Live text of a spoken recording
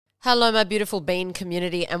Hello, my beautiful bean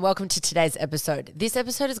community, and welcome to today's episode. This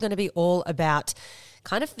episode is going to be all about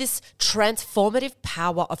kind of this transformative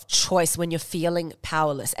power of choice when you're feeling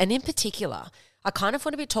powerless. And in particular, I kind of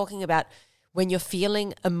want to be talking about when you're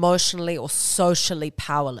feeling emotionally or socially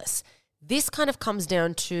powerless. This kind of comes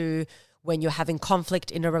down to when you're having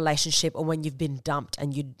conflict in a relationship or when you've been dumped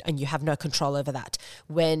and you have no control over that,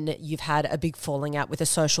 when you've had a big falling out with a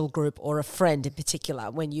social group or a friend in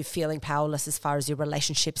particular, when you're feeling powerless as far as your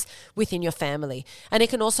relationships within your family. And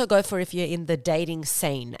it can also go for if you're in the dating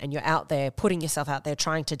scene and you're out there, putting yourself out there,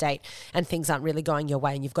 trying to date and things aren't really going your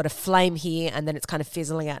way and you've got a flame here and then it's kind of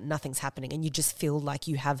fizzling out and nothing's happening and you just feel like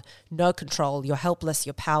you have no control, you're helpless,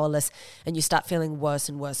 you're powerless, and you start feeling worse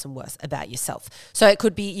and worse and worse about yourself. So it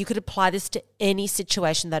could be, you could apply this to any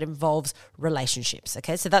situation that involves relationships,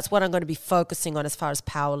 okay? So that's what I'm going to be focusing on as far as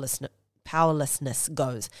powerlessness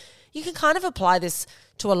goes. You can kind of apply this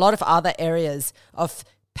to a lot of other areas of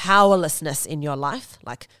powerlessness in your life,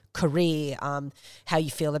 like career, how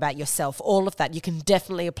you feel about yourself, all of that. You can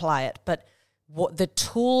definitely apply it. But what the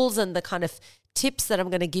tools and the kind of tips that I'm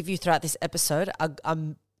going to give you throughout this episode are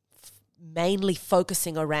mainly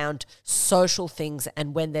focusing around social things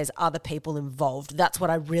and when there's other people involved. That's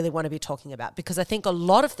what I really want to be talking about, because I think a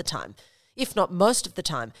lot of the time, if not most of the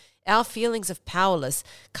time, our feelings of powerless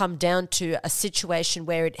come down to a situation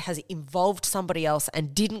where it has involved somebody else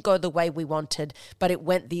and didn't go the way we wanted, but it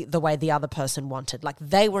went the way the other person wanted. Like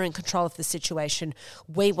they were in control of the situation,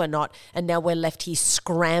 we were not, and now we're left here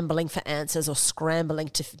scrambling for answers or scrambling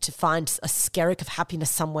to find a skerrick of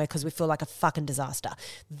happiness somewhere because we feel like a fucking disaster.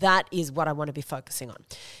 That is what I want to be focusing on.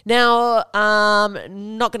 Now,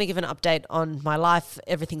 not going to give an update on my life.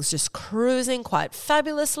 Everything's just cruising quite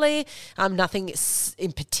fabulously. Nothing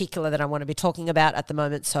in particular that I want to be talking about at the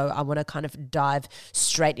moment, so I want to kind of dive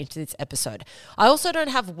straight into this episode. I also don't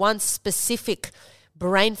have one specific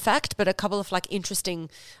brain fact, but a couple of like interesting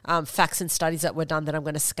facts and studies that were done that I'm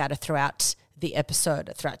going to scatter throughout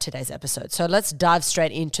today's episode. So let's dive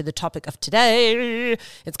straight into the topic of today.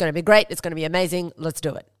 It's going to be great. It's going to be amazing. Let's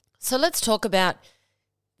do it. So let's talk about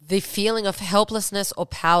the feeling of helplessness or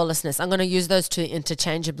powerlessness. I'm going to use those two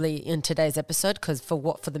interchangeably in today's episode because for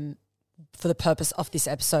the purpose of this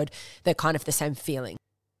episode, they're kind of the same feeling.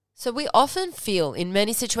 So we often feel in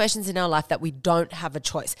many situations in our life that we don't have a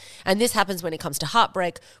choice. And this happens when it comes to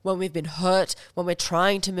heartbreak, when we've been hurt, when we're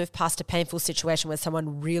trying to move past a painful situation where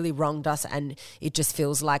someone really wronged us and it just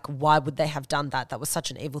feels like, why would they have done that? That was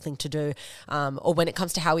such an evil thing to do. Or when it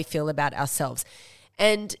comes to how we feel about ourselves.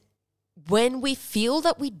 And when we feel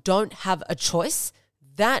that we don't have a choice,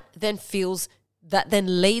 that then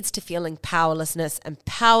leads to feeling powerlessness, and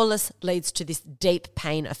powerless leads to this deep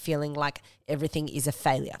pain of feeling like everything is a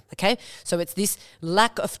failure, okay? So it's this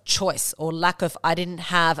lack of choice or lack of, I didn't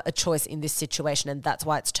have a choice in this situation and that's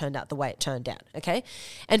why it's turned out the way it turned out, okay?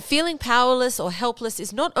 And feeling powerless or helpless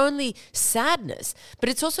is not only sadness, but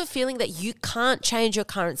it's also feeling that you can't change your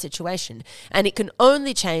current situation, and it can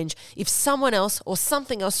only change if someone else or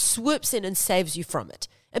something else swoops in and saves you from it.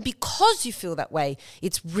 And because you feel that way,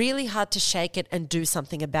 it's really hard to shake it and do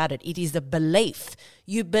something about it. It is a belief.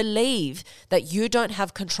 You believe that you don't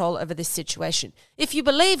have control over this situation. If you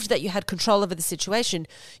believed that you had control over the situation,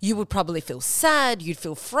 you would probably feel sad, you'd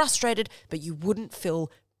feel frustrated, but you wouldn't feel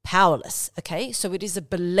powerless, okay? So it is a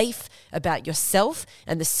belief about yourself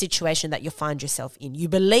and the situation that you find yourself in. You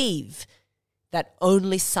believe that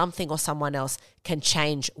only something or someone else can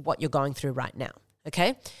change what you're going through right now,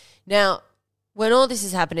 okay? Now, when all this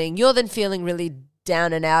is happening, you're then feeling really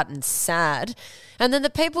down and out and sad. And then the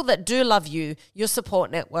people that do love you, your support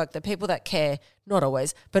network, the people that care, not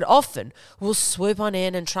always, but often will swoop on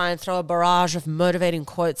in and try and throw a barrage of motivating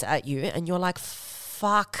quotes at you. And you're like,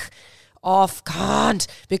 fuck off, can't,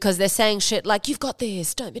 because they're saying shit like, you've got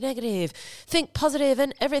this, don't be negative, think positive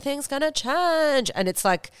and everything's going to change. And it's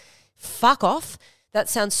like, fuck off. That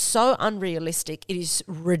sounds so unrealistic. It is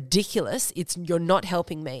ridiculous. You're not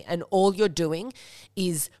helping me. And all you're doing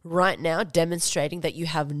is right now demonstrating that you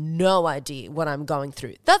have no idea what I'm going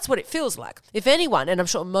through. That's what it feels like. If anyone, and I'm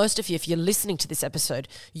sure most of you, if you're listening to this episode,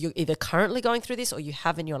 you're either currently going through this or you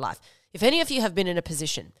have in your life. If any of you have been in a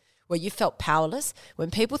position where you felt powerless, when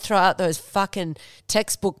people throw out those fucking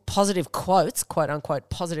textbook positive quotes, quote unquote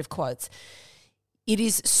positive quotes, it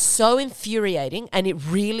is so infuriating, and it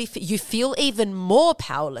really, you feel even more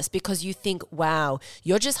powerless because you think, wow,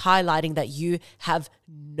 you're just highlighting that you have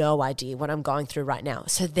no idea what I'm going through right now.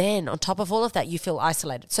 So then on top of all of that, you feel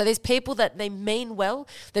isolated. So there's people that they mean well,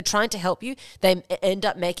 they're trying to help you. They end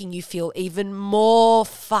up making you feel even more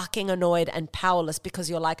fucking annoyed and powerless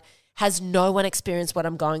because you're like, Has no one experienced what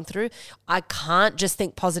I'm going through? I can't just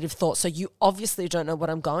think positive thoughts. So you obviously don't know what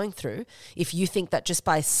I'm going through if you think that just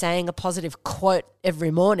by saying a positive quote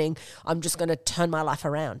every morning, I'm just going to turn my life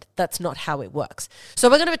around. That's not how it works. So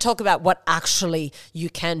we're going to talk about what actually you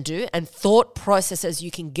can do and thought processes you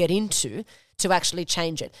can get into to actually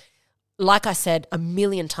change it. Like I said a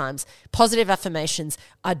million times, positive affirmations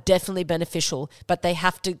are definitely beneficial, but they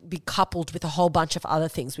have to be coupled with a whole bunch of other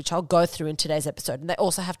things, which I'll go through in today's episode. And they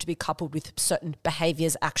also have to be coupled with certain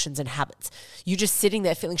behaviors, actions, and habits. You just sitting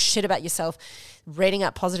there feeling shit about yourself, reading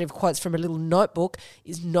out positive quotes from a little notebook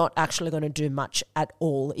is not actually going to do much at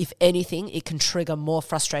all. If anything, it can trigger more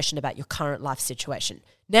frustration about your current life situation.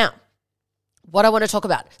 Now, what I want to talk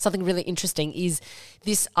about, something really interesting, is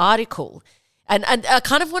this article. And I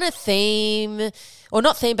kind of want to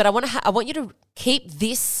but I want you to keep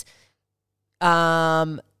this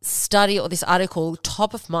study or this article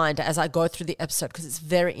top of mind as I go through the episode because it's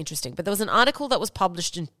very interesting. But there was an article that was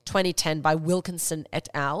published in 2010 by Wilkinson et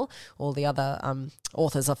al., all the other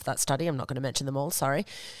authors of that study. I'm not going to mention them all, sorry.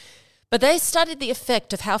 But they studied the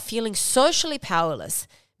effect of how feeling socially powerless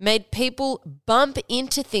made people bump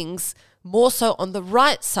into things more so on the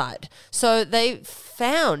right side. So they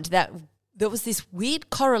found that there was this weird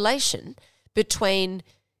correlation between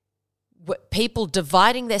people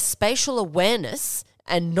dividing their spatial awareness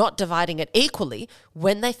and not dividing it equally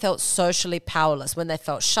when they felt socially powerless, when they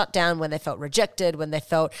felt shut down, when they felt rejected, when they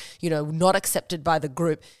felt, not accepted by the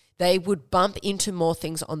group. They would bump into more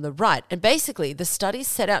things on the right. And basically, the studies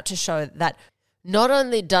set out to show that not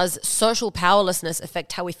only does social powerlessness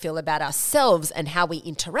affect how we feel about ourselves and how we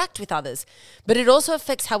interact with others, but it also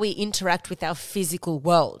affects how we interact with our physical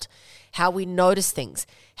world, how we notice things,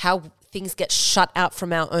 how things get shut out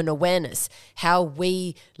from our own awareness, how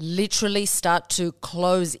we literally start to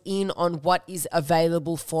close in on what is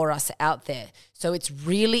available for us out there. So it's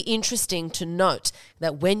really interesting to note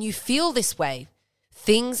that when you feel this way,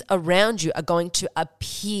 things around you are going to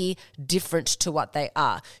appear different to what they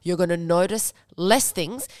are. You're going to notice less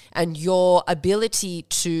things, and your ability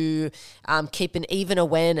to keep an even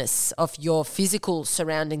awareness of your physical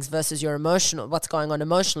surroundings versus your emotional, what's going on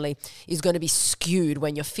emotionally, is going to be skewed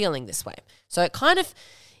when you're feeling this way. So it kind of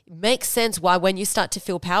makes sense why when you start to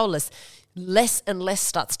feel powerless, less and less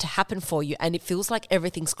starts to happen for you and it feels like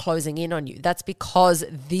everything's closing in on you. That's because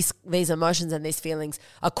these emotions and these feelings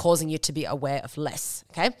are causing you to be aware of less,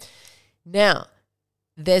 okay? Now,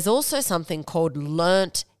 there's also something called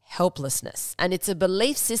learnt helplessness, and it's a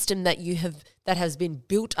belief system that has been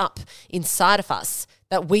built up inside of us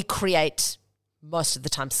that we create most of the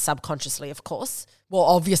time subconsciously, of course. Well,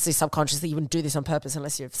 obviously subconsciously, you wouldn't do this on purpose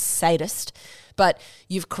unless you're a sadist, but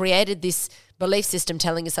you've created this belief system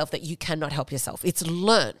telling yourself that you cannot help yourself. It's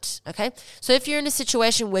learnt, okay? So if you're in a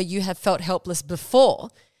situation where you have felt helpless before,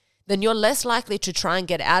 then you're less likely to try and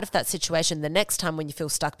get out of that situation the next time when you feel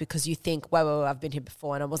stuck because you think, whoa, I've been here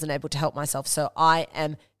before and I wasn't able to help myself, so I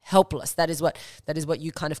am helpless. That is what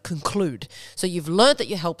you kind of conclude. So you've learned that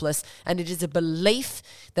you're helpless, and it is a belief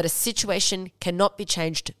that a situation cannot be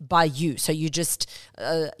changed by you. So you just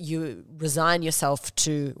you resign yourself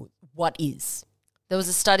to what is. There was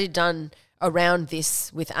a study done around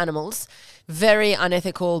this with animals. Very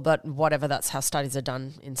unethical, but whatever, that's how studies are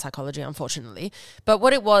done in psychology, unfortunately. But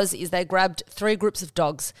what it was is they grabbed 3 groups of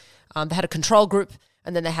dogs. They had a control group,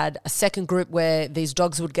 and then they had a second group where these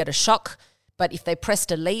dogs would get a shock, but if they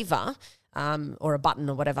pressed a lever or a button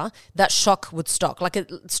or whatever, that shock would stop.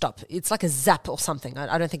 It's like a zap or something.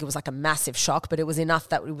 I don't think it was like a massive shock, but it was enough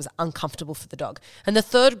that it was uncomfortable for the dog. And the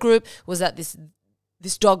third group was that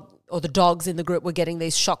this dog, or the dogs in the group, were getting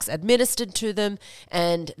these shocks administered to them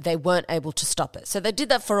and they weren't able to stop it. So they did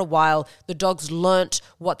that for a while. The dogs learnt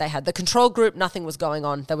what they had. The control group, nothing was going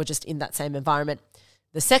on. They were just in that same environment.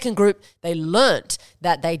 The second group, they learnt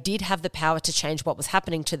that they did have the power to change what was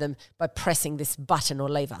happening to them by pressing this button or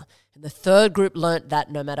lever. And the third group learnt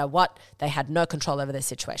that no matter what, they had no control over their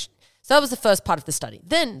situation. So that was the first part of the study.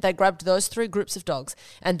 Then they grabbed those 3 groups of dogs,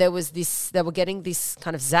 and they were getting this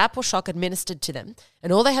kind of zap or shock administered to them,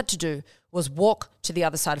 and all they had to do was walk to the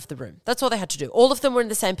other side of the room. That's all they had to do. All of them were in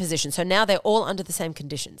the same position, so now they're all under the same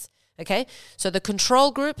conditions. Okay, so the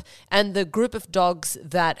control group and the group of dogs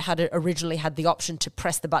that had originally had the option to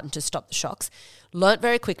press the button to stop the shocks learnt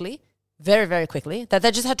very quickly, very, very quickly, that they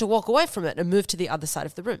just had to walk away from it and move to the other side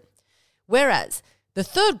of the room. Whereas the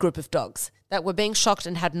third group of dogs, that were being shocked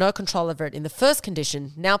and had no control over it in the first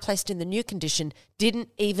condition, now placed in the new condition, didn't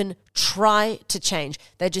even try to change.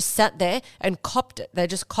 They just sat there and copped it. They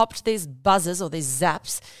just copped these buzzes or these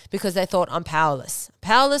zaps because they thought, I'm powerless.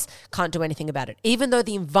 Powerless, can't do anything about it. Even though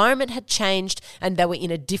the environment had changed and they were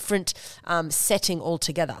in a different setting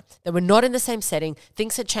altogether. They were not in the same setting.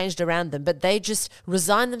 Things had changed around them, but they just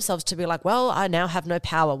resigned themselves to be like, well, I now have no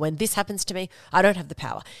power. When this happens to me, I don't have the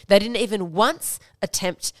power. They didn't even once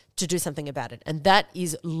attempt to do something about it. And that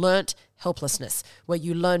is learnt helplessness, where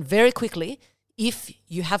you learn very quickly if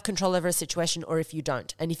you have control over a situation or if you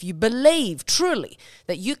don't. And if you believe truly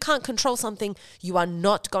that you can't control something, you are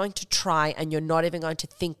not going to try, and you're not even going to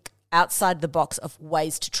think outside the box of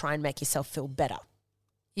ways to try and make yourself feel better.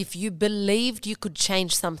 If you believed you could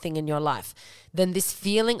change something in your life, then this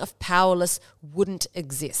feeling of powerless wouldn't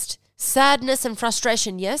exist. Sadness and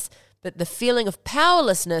frustration, yes, but the feeling of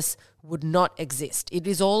powerlessness would not exist. It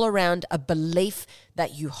is all around a belief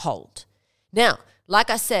that you hold. Now, like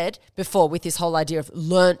I said before with this whole idea of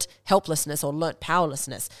learnt helplessness or learnt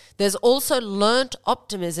powerlessness, there's also learnt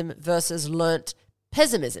optimism versus learnt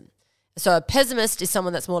pessimism. So a pessimist is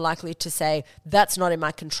someone that's more likely to say, that's not in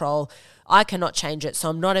my control. I cannot change it, so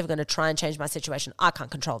I'm not ever going to try and change my situation. I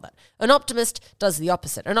can't control that. An optimist does the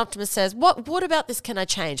opposite. An optimist says, what about this can I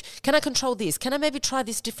change? Can I control this? Can I maybe try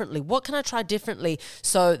this differently? What can I try differently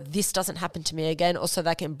so this doesn't happen to me again, or so that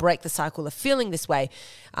I can break the cycle of feeling this way,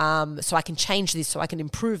 so I can change this, so I can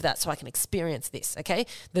improve that, so I can experience this, okay?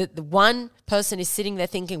 The one person is sitting there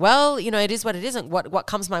thinking, well, it is what it isn't. What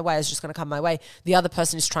comes my way is just going to come my way. The other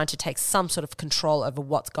person is trying to take some sort of control over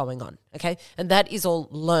what's going on, okay? And that is all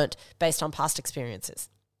learnt based on past experiences.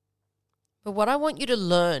 But what I want you to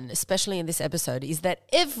learn, especially in this episode, is that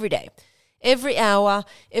every day, every hour,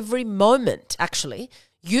 every moment, actually,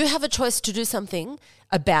 you have a choice to do something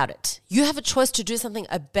about it. You have a choice to do something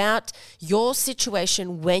about your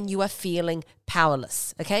situation when you are feeling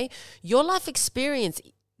powerless, okay? Your life experience,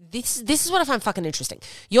 this is what I find fucking interesting.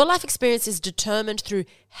 Your life experience is determined through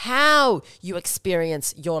how you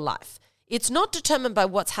experience your life. It's not determined by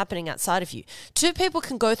what's happening outside of you. Two people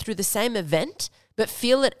can go through the same event, but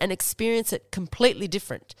feel it and experience it completely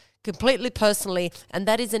different, completely personally, and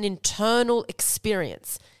that is an internal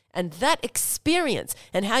experience. And that experience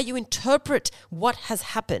and how you interpret what has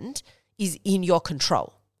happened is in your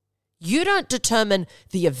control. You don't determine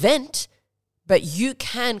the event, but you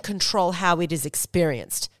can control how it is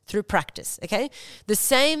experienced through practice, okay? The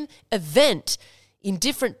same event in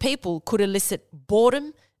different people could elicit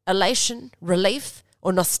boredom, elation, relief,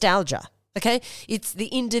 or nostalgia, okay? It's the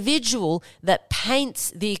individual that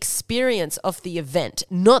paints the experience of the event,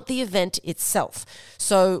 not the event itself.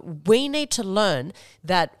 So we need to learn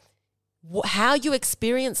that how you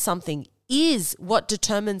experience something is what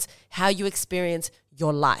determines how you experience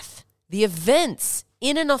your life. The events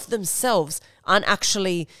in and of themselves aren't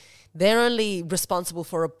actually, they're only responsible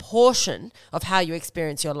for a portion of how you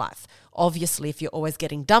experience your life. Obviously, if you're always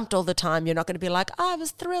getting dumped all the time, you're not going to be like, I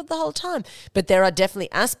was thrilled the whole time. But there are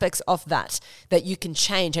definitely aspects of that you can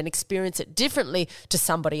change and experience it differently to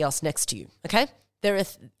somebody else next to you, okay?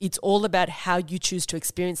 It's all about how you choose to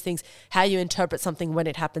experience things, how you interpret something when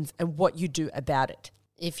it happens, and what you do about it.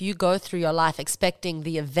 If you go through your life expecting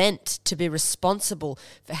the event to be responsible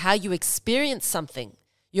for how you experience something,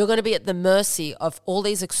 you're going to be at the mercy of all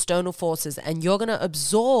these external forces, and you're going to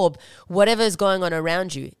absorb whatever is going on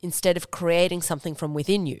around you instead of creating something from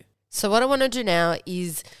within you. So what I want to do now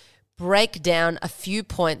is break down a few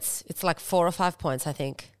points. It's like 4 or 5 points, I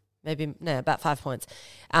think. About 5 points.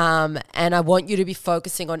 And I want you to be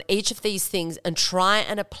focusing on each of these things and try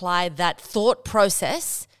and apply that thought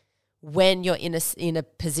process when you're in a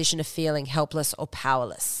position of feeling helpless or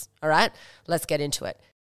powerless. All right? Let's get into it.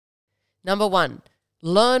 Number 1,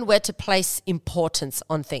 learn where to place importance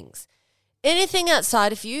on things. Anything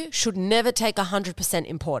outside of you should never take 100%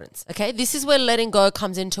 importance, okay? This is where letting go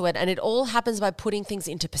comes into it, and it all happens by putting things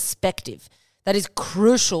into perspective. That is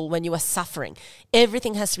crucial when you are suffering.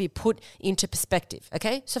 Everything has to be put into perspective,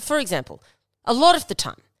 okay? So for example, a lot of the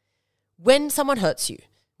time, when someone hurts you,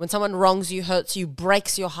 when someone wrongs you, hurts you,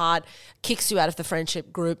 breaks your heart, kicks you out of the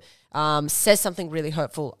friendship group, says something really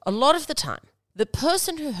hurtful, a lot of the time, the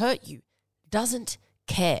person who hurt you doesn't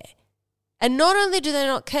care. And not only do they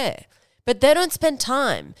not care, but they don't spend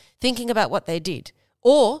time thinking about what they did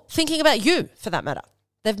or thinking about you, for that matter.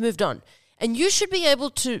 They've moved on. And you should be able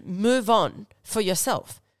to move on for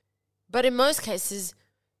yourself. But in most cases,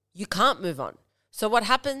 you can't move on. So what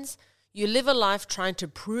happens? You live a life trying to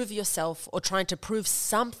prove yourself or trying to prove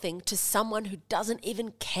something to someone who doesn't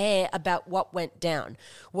even care about what went down.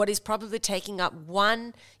 What is probably taking up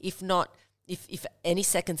one, if not if any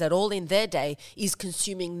seconds at all in their day, is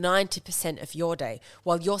consuming 90% of your day,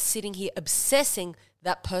 while you're sitting here obsessing,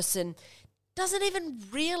 that person doesn't even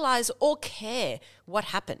realize or care what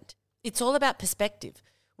happened. It's all about perspective.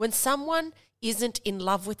 When someone isn't in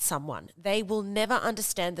love with someone, they will never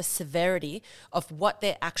understand the severity of what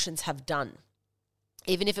their actions have done,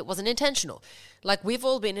 even if it wasn't intentional. Like, we've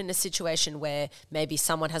all been in a situation where maybe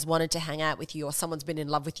someone has wanted to hang out with you, or someone's been in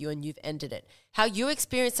love with you and you've ended it. How you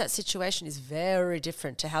experience that situation is very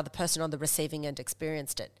different to how the person on the receiving end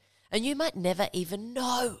experienced it. And you might never even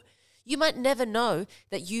know. You might never know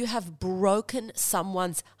that you have broken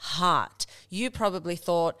someone's heart. You probably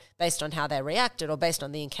thought, based on how they reacted, or based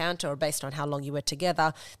on the encounter, or based on how long you were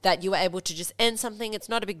together, that you were able to just end something. It's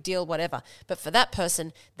not a big deal, whatever. But for that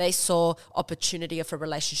person, they saw opportunity of a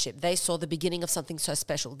relationship. They saw the beginning of something so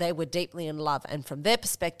special. They were deeply in love. And from their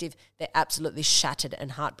perspective, they're absolutely shattered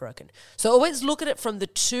and heartbroken. So always look at it from the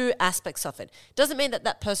two aspects of it. Doesn't mean that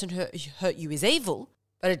that person who hurt you is evil,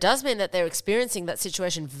 but it does mean that they're experiencing that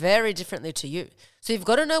situation very differently to you. So you've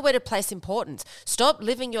got to know where to place importance. Stop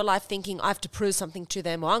living your life thinking, I have to prove something to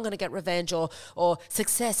them, or I'm going to get revenge, or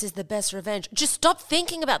success is the best revenge. Just stop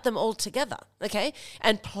thinking about them altogether, okay?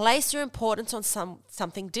 And place your importance on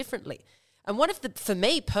something differently. And for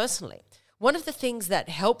me personally, one of the things that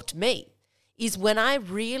helped me is when I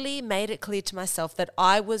really made it clear to myself that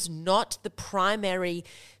I was not the primary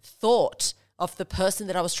thought of the person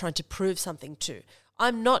that I was trying to prove something to.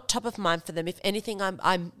 I'm not top of mind for them. If anything,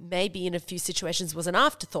 I'm maybe in a few situations was an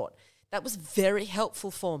afterthought. That was very helpful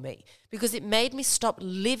for me, because it made me stop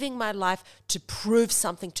living my life to prove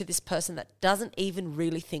something to this person that doesn't even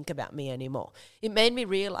really think about me anymore. It made me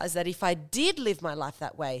realize that if I did live my life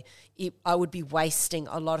that way, I would be wasting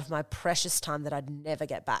a lot of my precious time that I'd never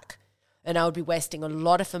get back. And I would be wasting a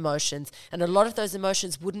lot of emotions, and a lot of those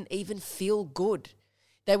emotions wouldn't even feel good.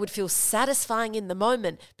 They would feel satisfying in the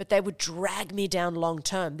moment, but they would drag me down long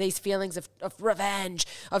term. These feelings of revenge,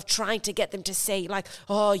 of trying to get them to see, like,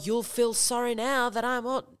 oh, you'll feel sorry now that I'm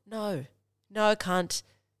all... No, cunt.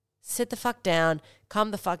 Sit the fuck down.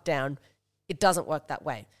 Calm the fuck down. It doesn't work that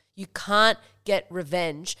way. You can't get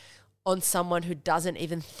revenge on someone who doesn't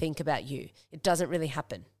even think about you. It doesn't really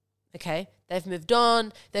happen. Okay? They've moved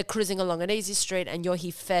on, they're cruising along an easy street, and you're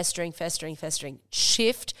here festering.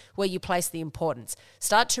 Shift where you place the importance.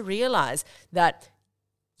 Start to realize that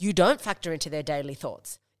you don't factor into their daily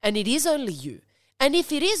thoughts, and it is only you. And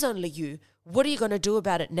if it is only you, what are you going to do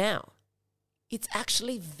about it now? It's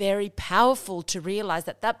actually very powerful to realize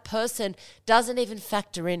that that person doesn't even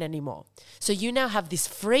factor in anymore. So you now have this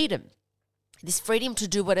freedom to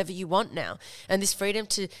do whatever you want now, and this freedom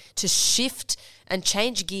to shift and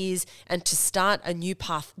change gears and to start a new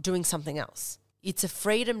path doing something else. It's a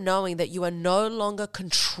freedom knowing that you are no longer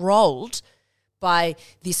controlled by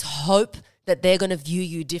this hope that they're going to view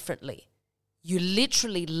you differently. You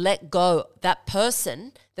literally let go. That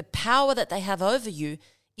person, the power that they have over you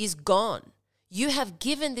is gone. You have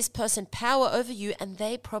given this person power over you, and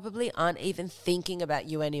they probably aren't even thinking about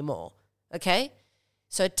you anymore, okay?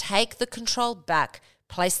 So take the control back,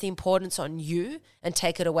 place the importance on you, and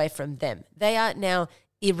take it away from them. They are now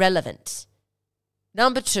irrelevant.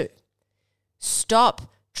 Number 2,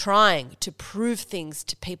 stop trying to prove things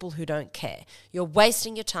to people who don't care. You're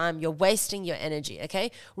wasting your time. You're wasting your energy,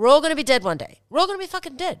 okay? We're all going to be dead one day. We're all going to be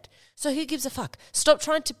fucking dead. So who gives a fuck? Stop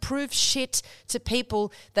trying to prove shit to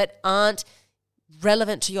people that aren't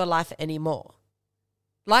relevant to your life anymore.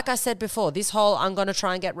 Like I said before, this whole I'm going to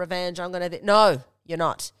try and get revenge, no. You're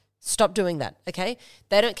not. Stop doing that, okay?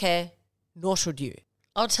 They don't care, nor should you.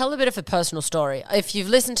 I'll tell a bit of a personal story. If you've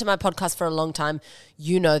listened to my podcast for a long time,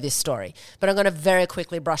 you know this story. But I'm going to very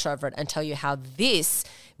quickly brush over it and tell you how this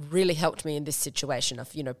really helped me in this situation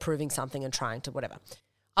of, proving something and trying to whatever.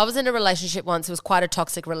 I was in a relationship once. It was quite a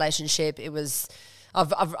toxic relationship.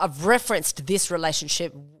 I've referenced this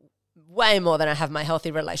relationship way more than I have my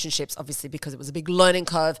healthy relationships, obviously, because it was a big learning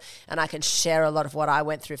curve and I can share a lot of what I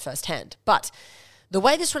went through firsthand. But the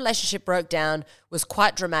way this relationship broke down was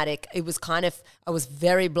quite dramatic. It was I was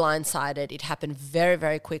very blindsided. It happened very,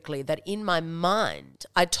 very quickly, that in my mind,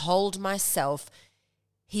 I told myself,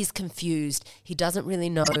 he's confused. He doesn't really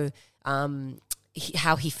know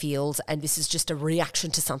how he feels, and this is just a reaction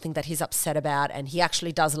to something that he's upset about, and he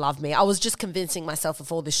actually does love me. I was just convincing myself of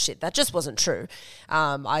all this shit. That just wasn't true.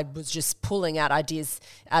 I was just pulling out ideas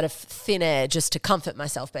out of thin air just to comfort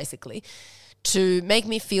myself, basically, to make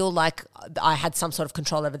me feel like I had some sort of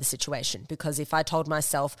control over the situation. Because if I told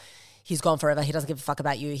myself, he's gone forever, he doesn't give a fuck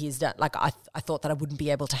about you, he's done, I thought that I wouldn't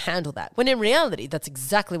be able to handle that. When in reality, that's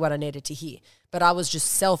exactly what I needed to hear. But I was just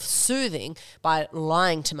self-soothing by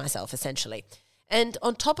lying to myself, essentially. And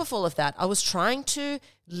on top of all of that, I was trying to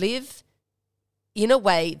live in a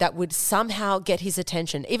way that would somehow get his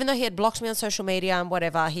attention. Even though he had blocked me on social media and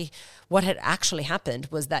whatever, what had actually happened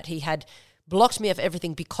was that he had blocked me of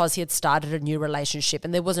everything because he had started a new relationship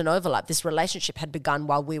and there was an overlap. This relationship had begun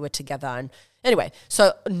while we were together. And anyway,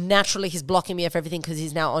 so naturally he's blocking me of everything because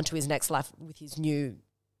he's now on to his next life with his new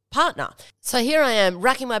partner. So here I am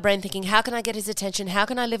racking my brain thinking, how can I get his attention? How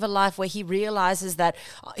can I live a life where he realizes that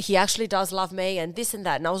he actually does love me and this and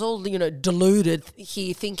that? And I was all, deluded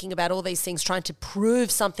here thinking about all these things, trying to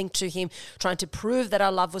prove something to him, trying to prove that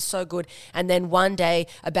our love was so good. And then one day,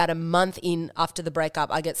 about a month in after the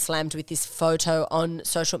breakup, I get slammed with this photo on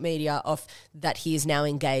social media of that he is now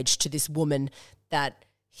engaged to this woman that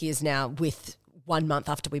he is now with 1 month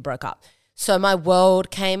after we broke up. So my world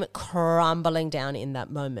came crumbling down in that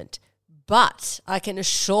moment. But I can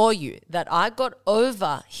assure you that I got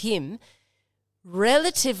over him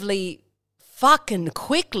relatively fucking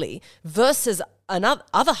quickly versus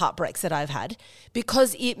other heartbreaks that I've had,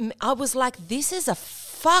 because I was like, this is a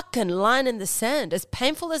fucking line in the sand. As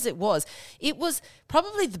painful as it was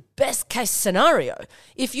probably the best case scenario.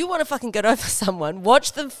 If you want to fucking get over someone,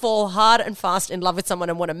 watch them fall hard and fast in love with someone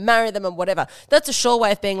and want to marry them and whatever. That's a sure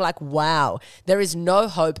way of being like, wow, there is no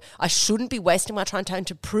hope. I shouldn't be wasting my time trying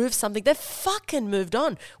to prove something. They've fucking moved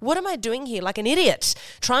on. What am I doing here? Like an idiot,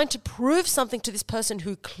 trying to prove something to this person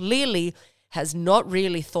who clearly has not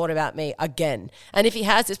really thought about me again. And if he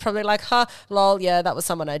has, it's probably like, lol, yeah, that was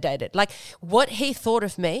someone I dated. Like, what he thought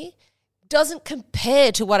of me doesn't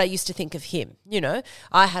compare to what I used to think of him.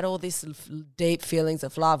 I had all these deep feelings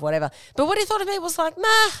of love, whatever. But what he thought of me was like,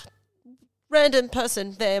 random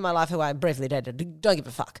person there in my life who I briefly dated. Don't give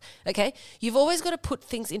a fuck, okay? You've always got to put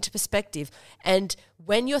things into perspective. And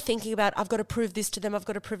when you're thinking about, I've got to prove this to them, I've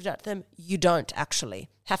got to prove that to them, you don't actually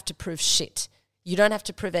have to prove shit. You don't have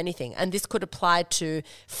to prove anything. And this could apply to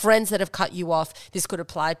friends that have cut you off. This could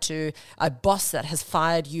apply to a boss that has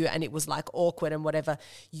fired you and it was like awkward and whatever.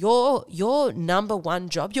 Your number one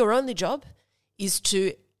job, your only job, is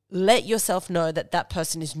to let yourself know that that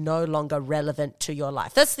person is no longer relevant to your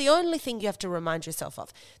life. That's the only thing you have to remind yourself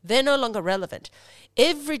of. They're no longer relevant.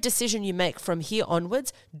 Every decision you make from here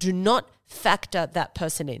onwards, do not factor that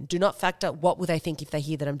person in. Do not factor what will they think if they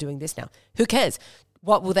hear that I'm doing this now. Who cares?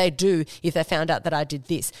 What will they do if they found out that I did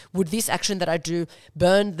this? Would this action that I do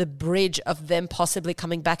burn the bridge of them possibly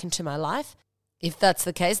coming back into my life? If that's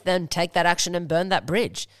the case, then take that action and burn that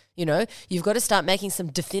bridge. You've got to start making some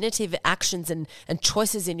definitive actions and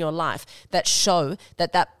choices in your life that show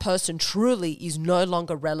that that person truly is no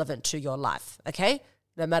longer relevant to your life, okay?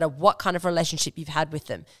 No matter what kind of relationship you've had with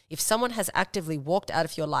them. If someone has actively walked out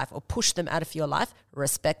of your life or pushed them out of your life,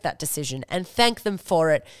 respect that decision and thank them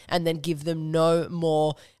for it, and then give them no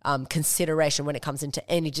more consideration when it comes into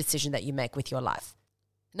any decision that you make with your life.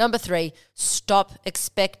 Number 3, stop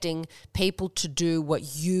expecting people to do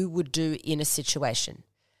what you would do in a situation.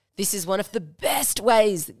 This is one of the best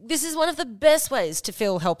ways. To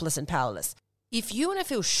feel helpless and powerless. If you want to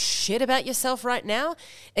feel shit about yourself right now,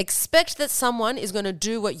 expect that someone is going to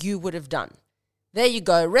do what you would have done. There you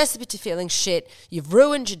go, recipe to feeling shit. You've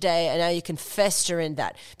ruined your day and now you can fester in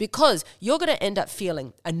that because you're going to end up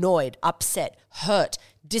feeling annoyed, upset, hurt,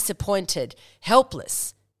 disappointed,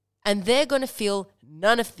 helpless. And they're going to feel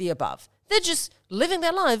none of the above. They're just living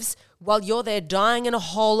their lives while you're there dying in a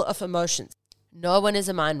hole of emotions. No one is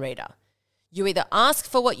a mind reader. You either ask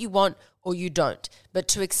for what you want or you don't. But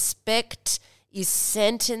to expect is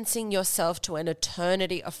sentencing yourself to an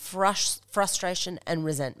eternity of frustration and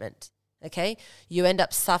resentment, okay? You end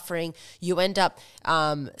up suffering, you end up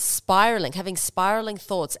spiraling, having spiraling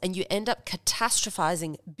thoughts, and you end up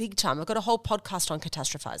catastrophizing big time. I've got a whole podcast on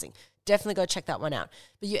catastrophizing. Definitely go check that one out.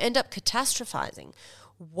 But you end up catastrophizing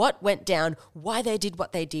what went down, why they did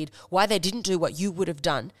what they did, why they didn't do what you would have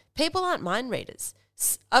done. People aren't mind readers.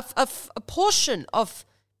 A portion of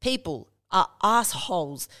people are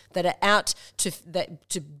assholes that are out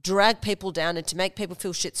to drag people down and to make people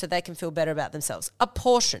feel shit so they can feel better about themselves. A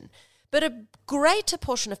portion. But a greater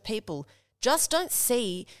portion of people just don't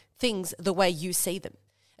see things the way you see them.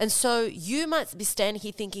 And so you might be standing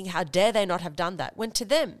here thinking, how dare they not have done that? When to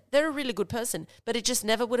them, they're a really good person, but it just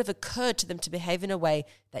never would have occurred to them to behave in a way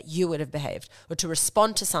that you would have behaved or to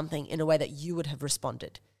respond to something in a way that you would have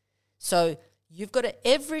responded. So you've got to,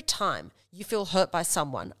 every time you feel hurt by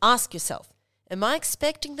someone, ask yourself, am I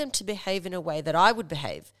expecting them to behave in a way that I would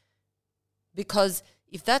behave? Because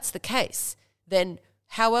if that's the case, then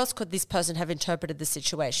how else could this person have interpreted the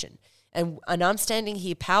situation? And I'm standing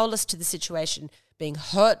here powerless to the situation being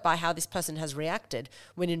hurt by how this person has reacted,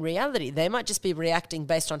 when in reality, they might just be reacting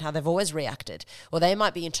based on how they've always reacted, or they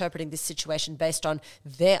might be interpreting this situation based on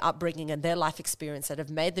their upbringing and their life experience that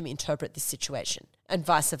have made them interpret this situation, and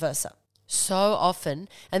vice versa. So often,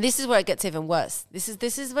 and this is where it gets even worse. This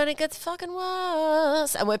is when it gets fucking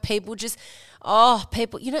worse, and where people just,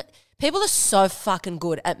 people are so fucking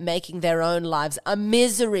good at making their own lives a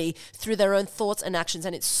misery through their own thoughts and actions,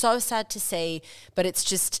 and it's so sad to see, but it's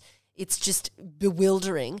just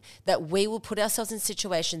bewildering that we will put ourselves in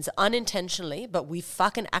situations unintentionally, but we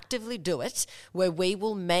fucking actively do it, where we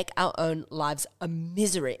will make our own lives a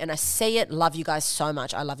misery. And I see it, love you guys so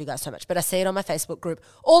much. I love you guys so much. But I see it on my Facebook group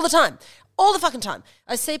all the time, all the fucking time.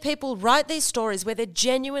 I see people write these stories where they're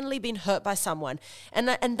genuinely been hurt by someone, and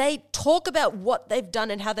they talk about what they've done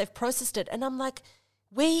and how they've processed it. And I'm like,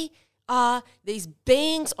 we are these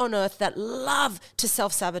beings on earth that love to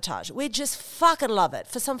self-sabotage. We just fucking love it.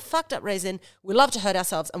 For some fucked up reason, we love to hurt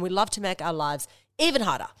ourselves and we love to make our lives even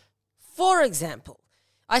harder. For example,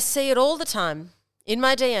 I see it all the time in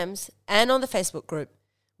my DMs and on the Facebook group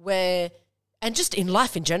and just in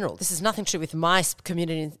life in general. This is nothing to do with my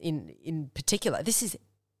community in particular. This is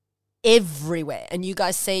everywhere. And you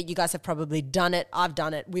guys see it. You guys have probably done it. I've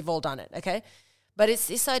done it. We've all done it, okay? But it's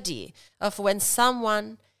this idea of when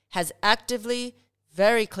someone has actively,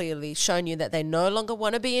 very clearly shown you that they no longer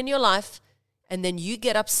want to be in your life, and then you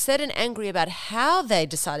get upset and angry about how they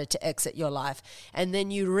decided to exit your life, and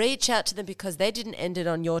then you reach out to them because they didn't end it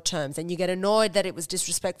on your terms, and you get annoyed that it was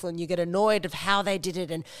disrespectful, and you get annoyed of how they did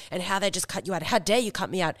it and how they just cut you out. How dare you cut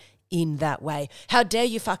me out in that way? How dare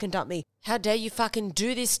you fucking dump me? How dare you fucking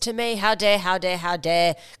do this to me? How dare, how dare, how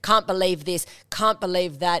dare? Can't believe this, can't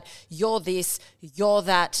believe that, you're this, you're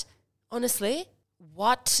that. Honestly,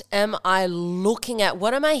 what am I looking at?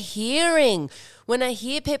 What am I hearing? When I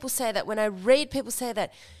hear people say that, when I read people say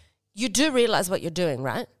that, you do realize what you're doing,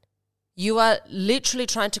 right? You are literally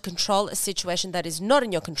trying to control a situation that is not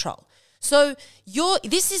in your control. So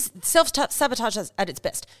this is self-sabotage at its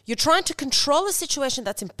best. You're trying to control a situation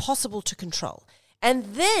that's impossible to control. And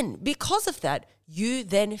then because of that, you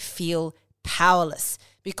then feel powerless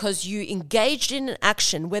because you engaged in an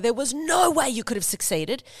action where there was no way you could have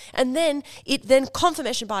succeeded. And then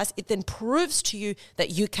confirmation bias, it then proves to you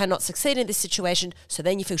that you cannot succeed in this situation. So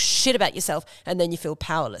then you feel shit about yourself and then you feel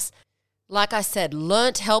powerless. Like I said,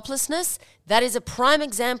 learnt helplessness, that is a prime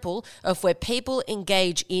example of where people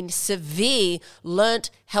engage in severe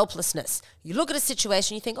learnt helplessness. You look at a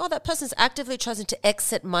situation, you think, oh, that person's actively chosen to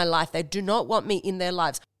exit my life. They do not want me in their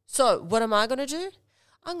lives. So what am I going to do?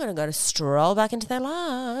 I'm going to go to stroll back into their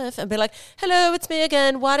life and be like, hello, it's me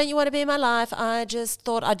again. Why don't you want to be in my life? I just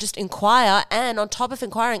thought I'd just inquire. And on top of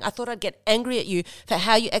inquiring, I thought I'd get angry at you for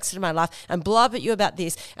how you exited my life and blub at you about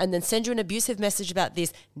this and then send you an abusive message about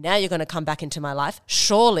this. Now you're going to come back into my life,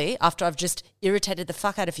 surely, after I've just irritated the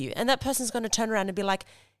fuck out of you. And that person's going to turn around and be like,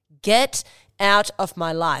 get out of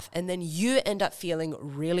my life. And then you end up feeling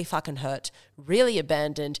really fucking hurt, really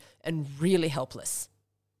abandoned, and really helpless.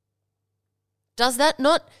 Does that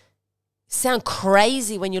not sound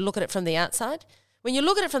crazy when you look at it from the outside? When you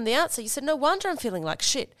look at it from the outside, you say, no wonder I'm feeling like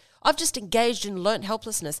shit. I've just engaged in learnt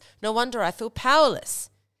helplessness. No wonder I feel powerless.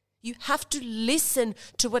 You have to listen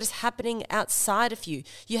to what is happening outside of you.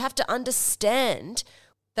 You have to understand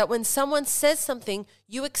that when someone says something,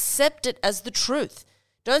 you accept it as the truth.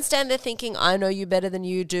 Don't stand there thinking, I know you better than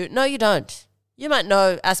you do. No, you don't. You might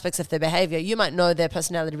know aspects of their behavior. You might know their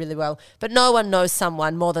personality really well, but no one knows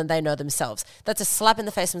someone more than they know themselves. That's a slap in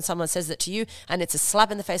the face when someone says it to you, and it's a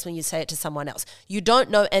slap in the face when you say it to someone else. You don't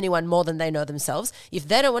know anyone more than they know themselves. If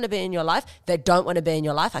they don't want to be in your life, they don't want to be in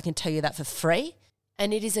your life. I can tell you that for free.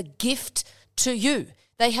 And it is a gift to you.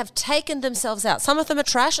 They have taken themselves out. Some of them are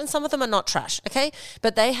trash and some of them are not trash, okay?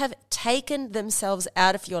 But they have taken themselves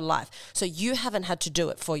out of your life. So you haven't had to do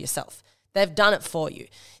it for yourself. They've done it for you.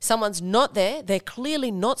 Someone's not there. They're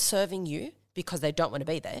clearly not serving you because they don't want to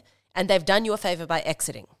be there. And they've done you a favor by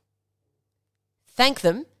exiting. Thank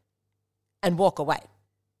them and walk away.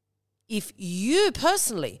 If you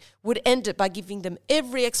personally would end it by giving them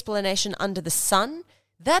every explanation under the sun,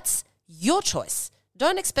 that's your choice.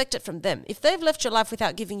 Don't expect it from them. If they've left your life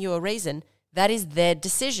without giving you a reason, that is their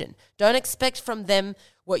decision. Don't expect from them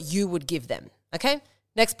what you would give them. Okay?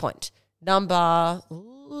 Next point. Number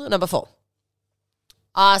 4.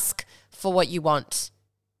 Ask for what you want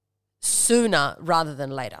sooner rather than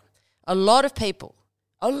later. A lot of people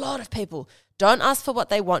don't ask for what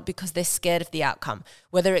they want because they're scared of the outcome,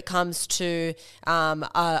 whether it comes to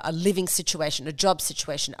a living situation, a job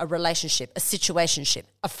situation, a relationship, a situationship,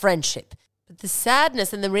 a friendship. But the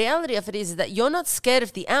sadness and the reality of it is that you're not scared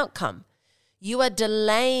of the outcome. You are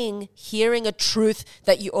delaying hearing a truth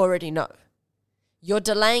that you already know. You're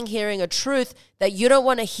delaying hearing a truth that you don't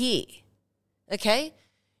want to hear. Okay?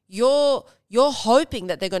 You're hoping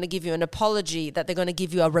that they're going to give you an apology, that they're going to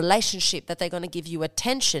give you a relationship, that they're going to give you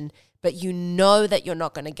attention, but you know that you're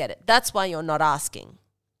not going to get it. That's why you're not asking.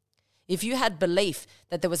 If you had belief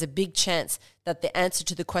that there was a big chance that the answer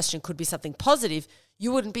to the question could be something positive,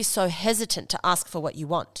 you wouldn't be so hesitant to ask for what you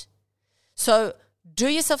want. So do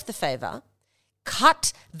yourself the favor,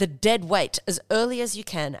 cut the dead weight as early as you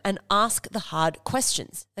can and ask the hard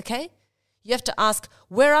questions, okay? You have to ask,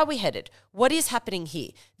 where are we headed? What is happening here?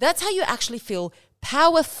 That's how you actually feel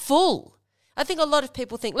powerful. I think a lot of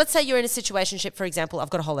people think, let's say you're in a situationship, for example. I've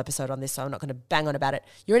got a whole episode on this, so I'm not going to bang on about it.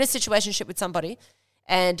 You're in a situationship with somebody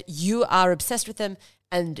and you are obsessed with them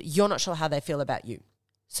and you're not sure how they feel about you.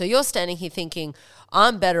 So you're standing here thinking,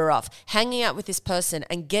 I'm better off hanging out with this person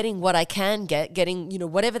and getting what I can get, getting,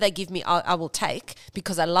 whatever they give me, I will take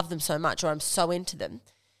because I love them so much or I'm so into them.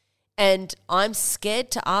 And I'm scared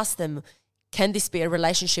to ask them, can this be a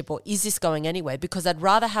relationship or is this going anywhere? Because I'd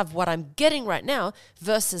rather have what I'm getting right now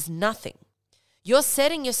versus nothing. You're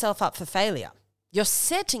setting yourself up for failure. You're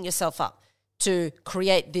setting yourself up to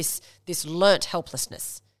create this learnt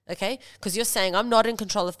helplessness, okay? Because you're saying, I'm not in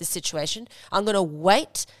control of this situation. I'm going to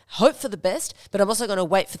wait, hope for the best, but I'm also going to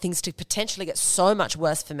wait for things to potentially get so much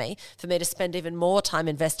worse for me to spend even more time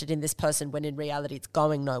invested in this person when in reality it's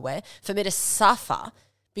going nowhere, for me to suffer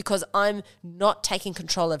because I'm not taking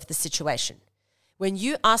control of the situation. When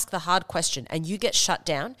you ask the hard question and you get shut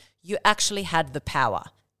down, you actually had the power.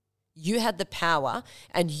 You had the power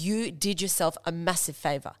and you did yourself a massive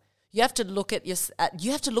favor. You have to look at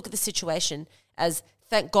the situation as,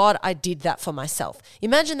 thank God I did that for myself.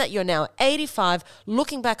 Imagine that you're now 85,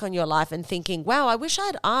 looking back on your life and thinking, wow, I wish I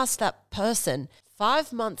had asked that person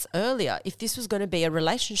 5 months earlier if this was going to be a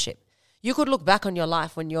relationship. You could look back on your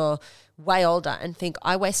life when you're way older and think,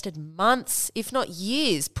 I wasted months, if not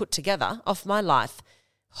years, put together of my life,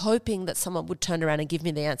 hoping that someone would turn around and give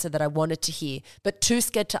me the answer that I wanted to hear, but too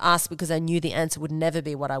scared to ask because I knew the answer would never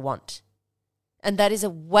be what I want. And that is a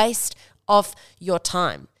waste of your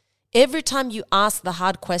time. Every time you ask the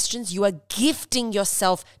hard questions, you are gifting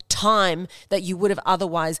yourself time that you would have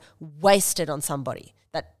otherwise wasted on somebody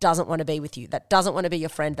that doesn't want to be with you, that doesn't want to be your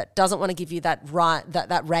friend, that doesn't want to give you that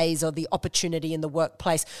raise or the opportunity in the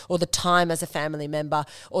workplace or the time as a family member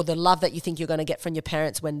or the love that you think you're going to get from your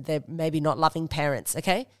parents when they're maybe not loving parents,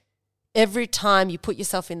 okay? Every time you put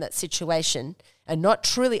yourself in that situation and not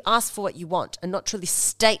truly ask for what you want and not truly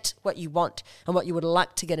state what you want and what you would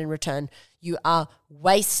like to get in return, you are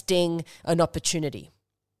wasting an opportunity.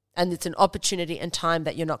 And it's an opportunity and time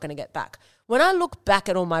that you're not going to get back. When I look back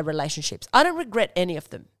at all my relationships, I don't regret any of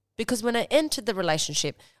them because when I entered the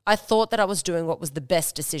relationship, I thought that I was doing what was the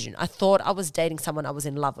best decision. I thought I was dating someone I was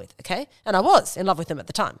in love with, okay? And I was in love with them at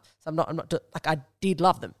the time. So I did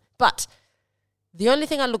love them. But the only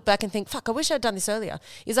thing I look back and think, fuck, I wish I'd done this earlier,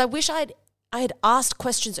 is I wish I had asked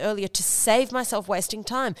questions earlier to save myself wasting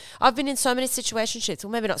time. I've been in so many situationships,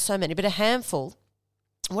 well, maybe not so many, but a handful,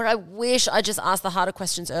 where I wish I just asked the harder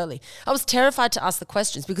questions early. I was terrified to ask the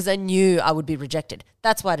questions because I knew I would be rejected.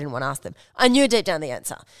 That's why I didn't want to ask them. I knew deep down the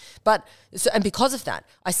answer. And because of that,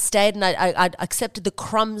 I stayed and I accepted the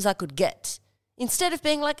crumbs I could get. Instead of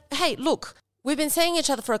being like, hey, look, we've been seeing each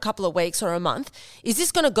other for a couple of weeks or a month. Is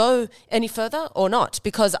this going to go any further or not?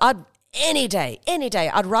 Because any day,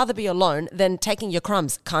 I'd rather be alone than taking your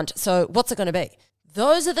crumbs, cunt. So what's it going to be?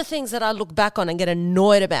 Those are the things that I look back on and get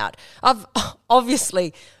annoyed about. I've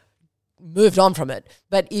obviously moved on from it,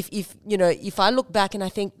 but if I look back and I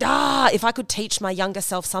think, if I could teach my younger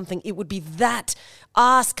self something, it would be that.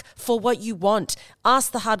 Ask for what you want.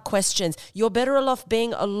 Ask the hard questions. You're better off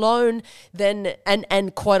being alone than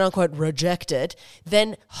and quote unquote rejected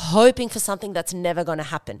than hoping for something that's never going to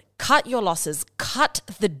happen. Cut your losses. Cut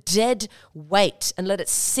the dead weight and let it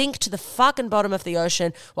sink to the fucking bottom of the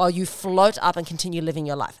ocean while you float up and continue living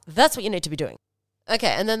your life. That's what you need to be doing.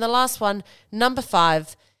 Okay, and then the last one, number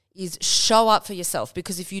 5, is show up for yourself,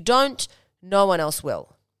 because if you don't, no one else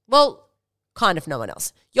will. Well, kind of no one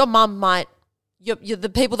else. Your mum might. You're the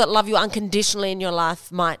people that love you unconditionally in your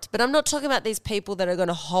life might. But I'm not talking about these people that are going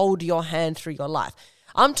to hold your hand through your life.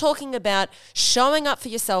 I'm talking about showing up for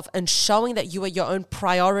yourself and showing that you are your own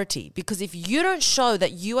priority. Because if you don't show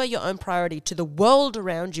that you are your own priority to the world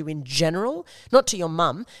around you in general, not to your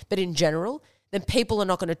mum, but in general, then people are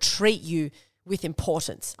not going to treat you with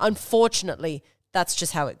importance. Unfortunately, that's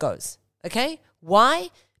just how it goes, okay? Why?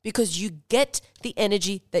 Because you get the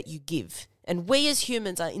energy that you give. And we as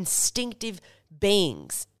humans are instinctive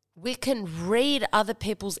beings. We can read other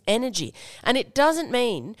people's energy. And it doesn't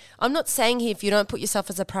mean, I'm not saying here if you don't put yourself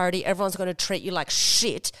as a priority, everyone's going to treat you like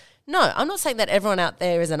shit. No, I'm not saying that everyone out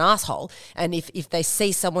there is an asshole. And if they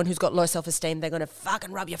see someone who's got low self-esteem, they're going to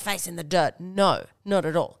fucking rub your face in the dirt. No, not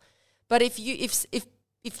at all. But if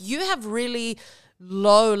you have really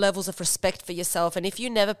low levels of respect for yourself, and if you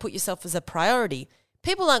never put yourself as a priority,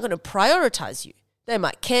 people aren't going to prioritize you. They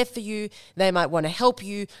might care for you. They might want to help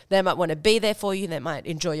you. They might want to be there for you. They might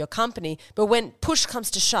enjoy your company. But when push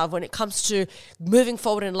comes to shove, when it comes to moving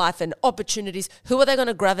forward in life and opportunities, who are they going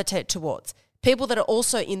to gravitate towards? People that are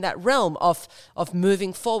also in that realm of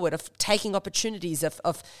moving forward, of taking opportunities,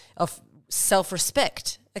 of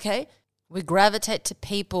self-respect, okay? We gravitate to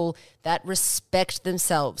people that respect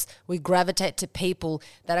themselves. We gravitate to people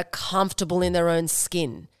that are comfortable in their own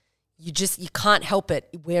skin. You can't help it.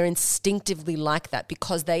 We're instinctively like that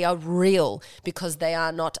because they are real, because they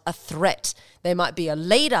are not a threat. They might be a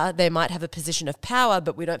leader, they might have a position of power,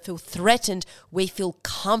 but we don't feel threatened. We feel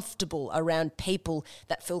comfortable around people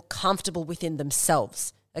that feel comfortable within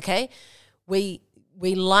themselves, okay? We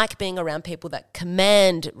like being around people that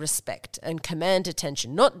command respect and command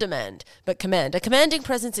attention, not demand, but command. A commanding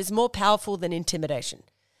presence is more powerful than intimidation.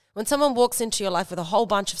 When someone walks into your life with a whole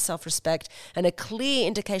bunch of self-respect and a clear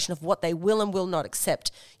indication of what they will and will not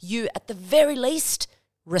accept, you, at the very least,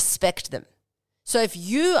 respect them. So if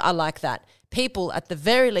you are like that, people at the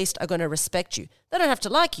very least are going to respect you. They don't have to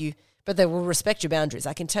like you, but they will respect your boundaries.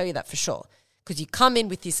 I can tell you that for sure. Because you come in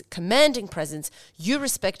with this commanding presence, you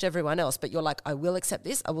respect everyone else, but you're like, I will accept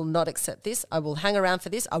this, I will not accept this, I will hang around for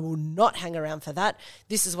this, I will not hang around for that.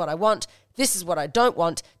 This is what I want, this is what I don't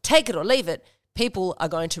want, take it or leave it. People are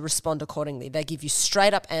going to respond accordingly. They give you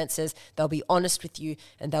straight up answers, they'll be honest with you,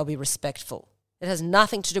 and they'll be respectful. It has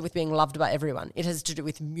nothing to do with being loved by everyone. It has to do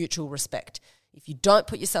with mutual respect. If you don't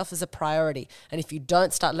put yourself as a priority, and if you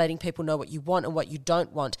don't start letting people know what you want and what you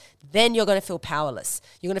don't want, then you're going to feel powerless.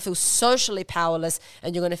 You're going to feel socially powerless,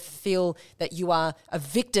 and you're going to feel that you are a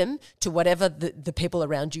victim to whatever the people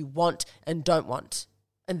around you want and don't want.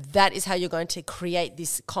 And that is how you're going to create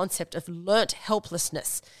this concept of learnt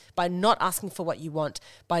helplessness, by not asking for what you want,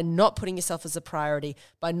 by not putting yourself as a priority,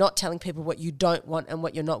 by not telling people what you don't want and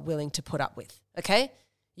what you're not willing to put up with, okay?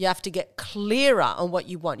 You have to get clearer on what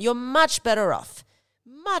you want. You're much better off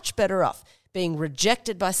being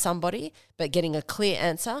rejected by somebody but getting a clear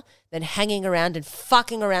answer than hanging around and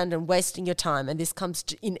fucking around and wasting your time. And this comes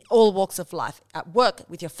to in all walks of life, at work,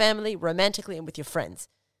 with your family, romantically, and with your friends,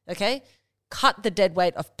 okay? Cut the dead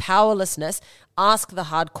weight of powerlessness. Ask the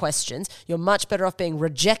hard questions. You're much better off being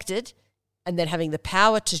rejected and then having the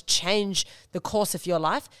power to change the course of your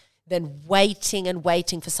life than waiting and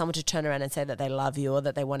waiting for someone to turn around and say that they love you or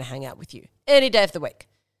that they want to hang out with you any day of the week.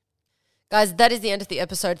 Guys, that is the end of the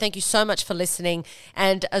episode. Thank you so much for listening.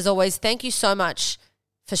 And as always, thank you so much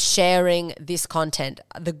for sharing this content.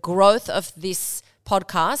 The growth of this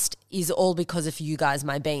podcast is all because of you guys,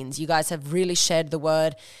 my beans. You guys have really shared the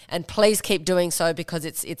word, and please keep doing so because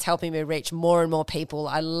it's helping me reach more and more people.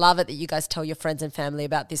 I love it that you guys tell your friends and family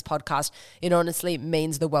about this podcast. It honestly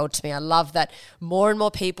means the world to me. I love that more and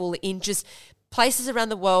more people in just places around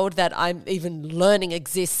the world that I'm even learning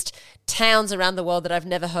exist, towns around the world that I've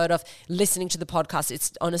never heard of, listening to the podcast.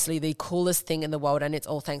 It's honestly the coolest thing in the world, and it's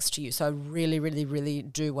all thanks to you. So I really, really, really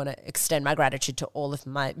do want to extend my gratitude to all of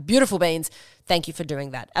my beautiful beings. Thank you for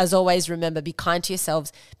doing that. As always, remember, be kind to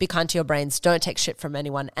yourselves, be kind to your brains. Don't take shit from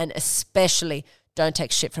anyone, and especially don't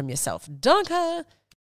take shit from yourself. Danke!